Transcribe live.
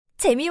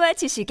재미와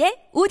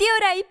지식의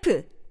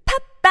오디오라이프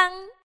팝빵.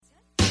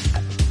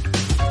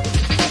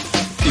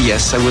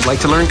 Yes, I would like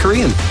to learn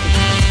Korean.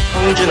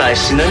 홍준아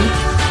씨는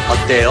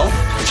어때요?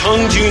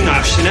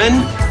 정준하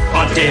씨는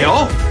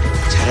어때요?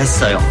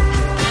 잘했어요.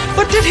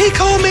 What did he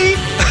call me?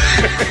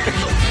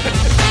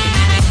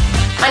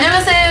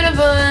 안녕하세요,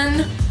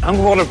 여러분.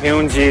 한국어를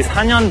배운 지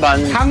 4년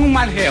반.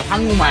 한국말 해요,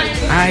 한국말.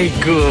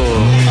 아이고.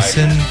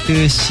 무슨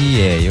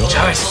뜻이에요?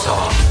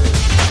 잘했어.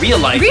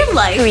 Real life. Real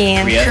life.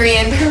 Korean.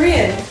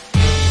 Korean.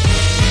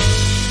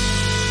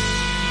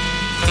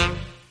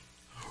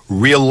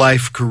 Real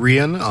Life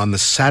Korean. On the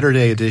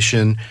Saturday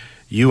edition,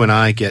 you and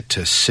I get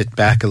to sit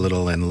back a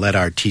little and let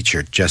our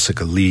teacher,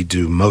 Jessica Lee,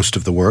 do most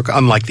of the work,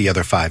 unlike the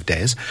other 5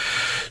 days.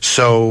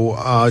 So,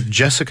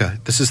 Jessica,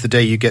 this is the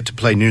day you get to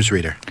play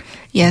newsreader.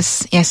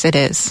 Yes, it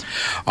is.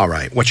 All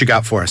right, what you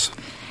got for us?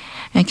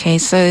 Okay,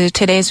 so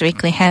today's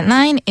weekly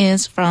headline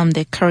is from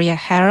the Korea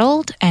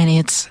Herald, and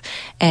it's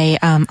a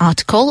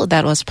article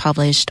that was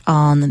published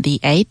on the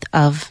 8th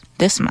of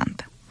this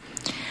month.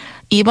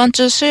 이번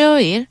주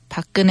수요일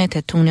박근혜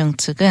대통령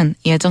측은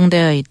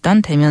예정되어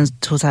있던 대면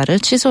조사를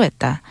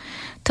취소했다.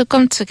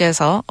 특검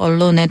측에서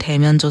언론의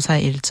대면 조사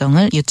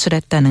일정을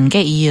유출했다는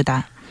게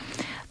이유다.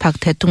 박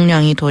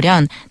대통령이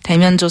돌연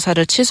대면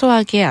조사를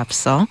취소하기에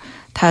앞서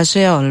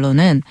다수의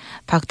언론은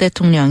박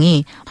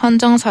대통령이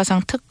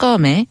헌정사상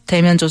특검의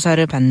대면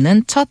조사를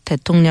받는 첫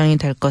대통령이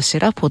될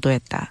것이라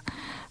보도했다.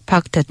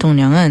 박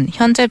대통령은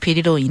현재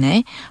비리로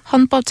인해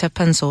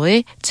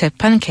헌법재판소의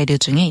재판 계류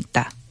중에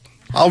있다.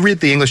 I'll read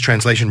the English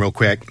translation real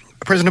quick.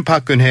 President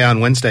Park Geun-hye on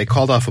Wednesday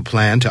called off a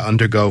plan to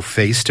undergo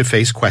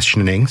face-to-face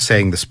questioning,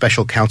 saying the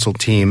special counsel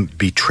team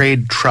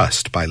betrayed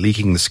trust by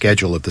leaking the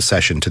schedule of the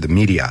session to the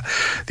media.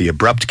 The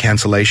abrupt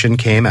cancellation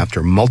came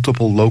after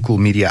multiple local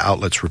media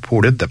outlets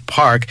reported that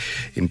Park,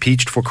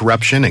 impeached for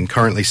corruption and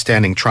currently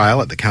standing trial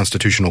at the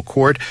Constitutional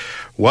Court,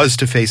 was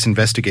to face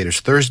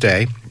investigators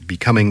Thursday,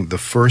 becoming the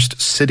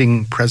first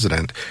sitting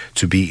president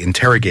to be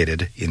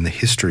interrogated in the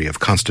history of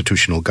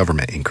constitutional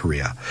government in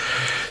Korea.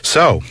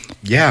 So,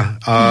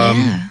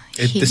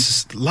 this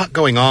is a lot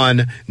going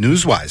on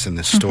news-wise in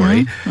this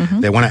story.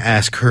 They want to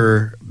ask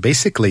her,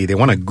 basically, they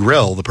want to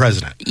grill the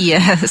president.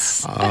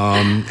 Yes.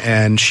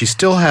 And she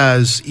still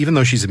has, even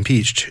though she's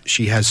impeached,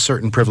 she has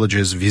certain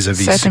privileges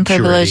vis-a-vis certain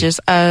security. Privileges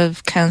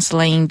of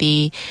canceling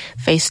the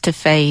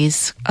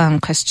face-to-face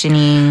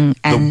questioning,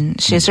 and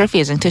she's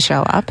refusing to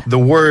show up. The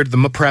word,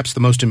 perhaps the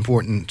most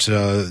important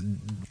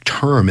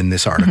term in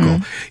this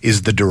article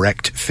is the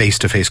direct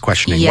face-to-face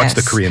questioning. Yes. What's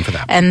the Korean for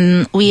that?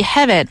 And we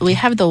have it. We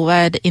have the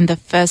word in the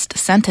first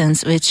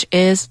sentence, which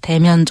is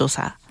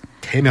대면조사.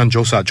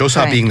 대면조사.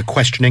 조사 Right. being the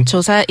questioning.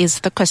 조사 is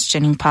the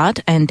questioning part,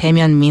 and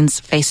대면 means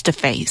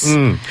face-to-face.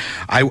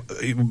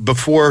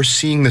 Before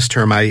seeing this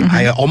term,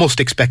 I almost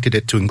expected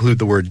it to include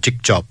the word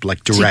직접,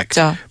 like direct.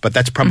 직접. But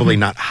that's probably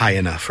not high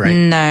enough, right?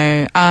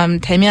 No.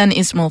 대면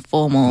is more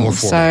formal.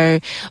 So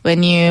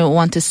when you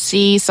want to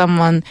see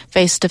someone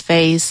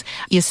face-to-face,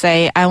 you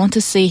say, I want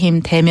to see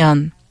him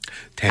대면.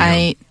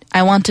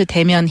 I want to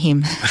대면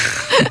him.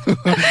 So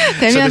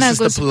this is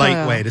the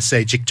polite way to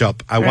say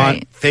직접. I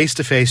want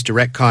face-to-face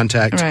direct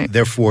contact,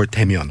 therefore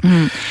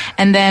대면.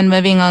 And then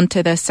moving on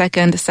to the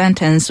second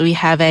sentence, we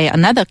have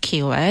another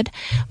keyword,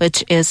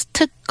 which is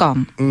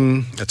특검.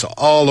 That's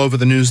all over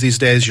the news these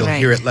days. You'll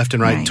hear it left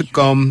and right.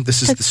 특검,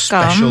 this is the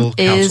special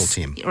counsel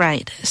team.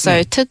 Right.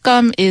 So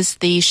특검 is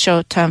the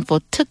short term for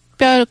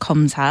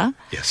특별검사.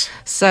 Yes.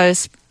 So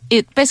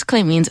it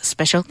basically means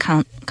special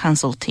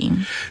counsel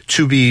team.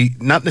 To be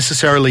not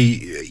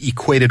necessarily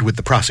equated with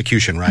the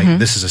prosecution, right?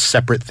 This is a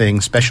separate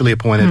thing, specially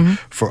appointed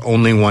for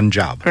only one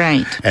job.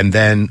 Right. And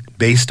then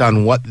based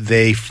on what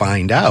they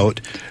find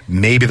out,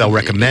 maybe they'll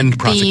recommend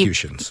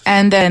prosecutions.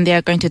 And then they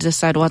are going to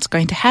decide what's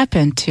going to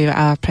happen to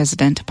our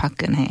President Park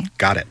Geun-hye.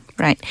 Got it.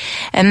 Right.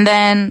 And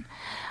then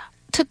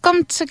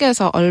특검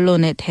측에서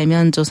언론의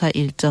대면 조사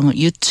일정을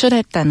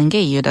유출했다는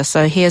게 이유다.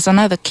 So here's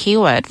another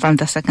keyword from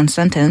the second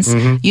sentence.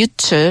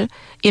 유출,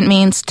 it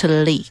means to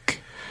leak.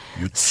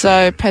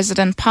 So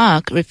President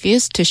Park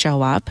refused to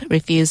show up,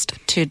 refused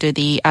to do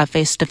the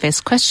face-to-face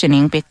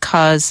questioning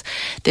because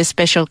the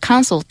special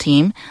counsel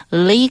team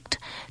leaked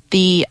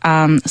the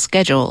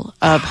schedule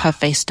of her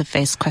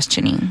face-to-face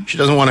questioning. She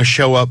doesn't want to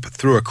show up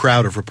through a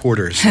crowd of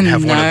reporters and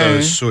have one of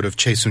those sort of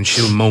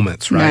Chae-Sun-sil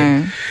moments,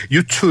 right?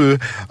 You too,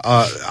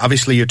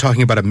 obviously you're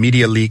talking about a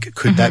media leak.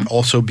 Could that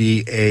also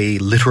be a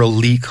literal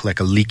leak, like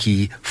a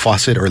leaky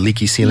faucet or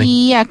leaky ceiling?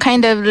 Yeah,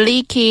 kind of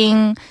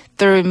leaking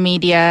through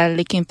media,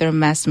 leaking through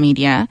mass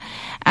media.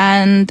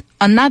 And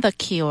another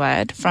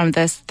keyword from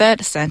this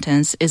third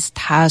sentence is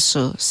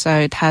다수.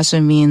 So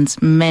다수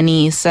means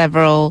many,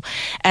 several.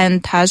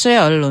 And 다수의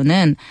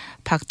언론은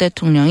박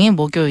대통령이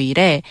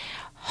목요일에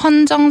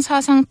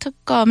헌정사상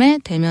특검의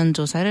대면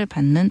조사를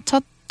받는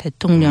첫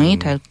대통령이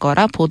될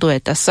거라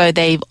보도했다. So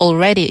they've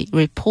already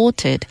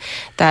reported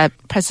that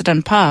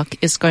President Park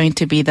is going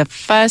to be the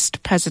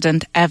first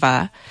president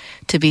ever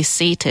to be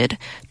seated,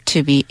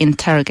 to be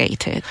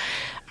interrogated.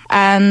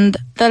 And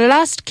the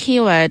last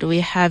keyword we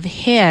have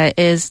here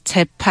is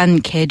재판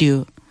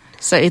계류.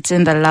 So it's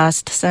in the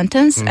last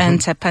sentence,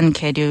 and 재판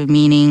계류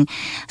meaning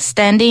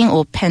standing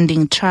or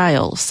pending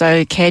trial.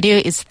 So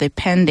계류 is the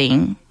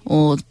pending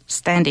or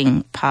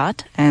standing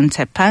part, and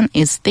재판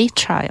is the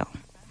trial.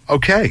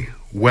 Okay.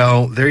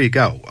 Well, there you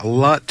go. A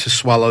lot to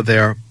swallow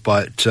there,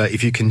 but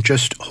if you can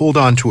just hold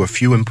on to a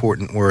few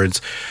important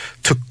words,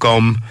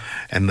 특검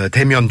and the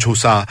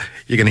대면조사,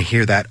 you're going to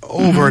hear that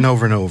over and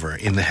over and over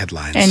in the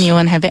headlines. And you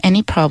won't have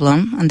any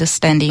problem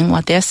understanding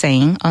what they're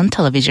saying on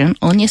television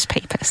or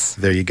newspapers.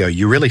 There you go.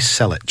 You really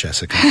sell it,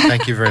 Jessica.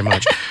 Thank you very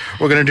much.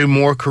 We're going to do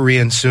more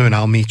Korean soon.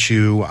 I'll meet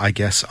you, I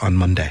guess, on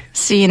Monday.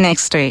 See you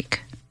next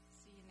week.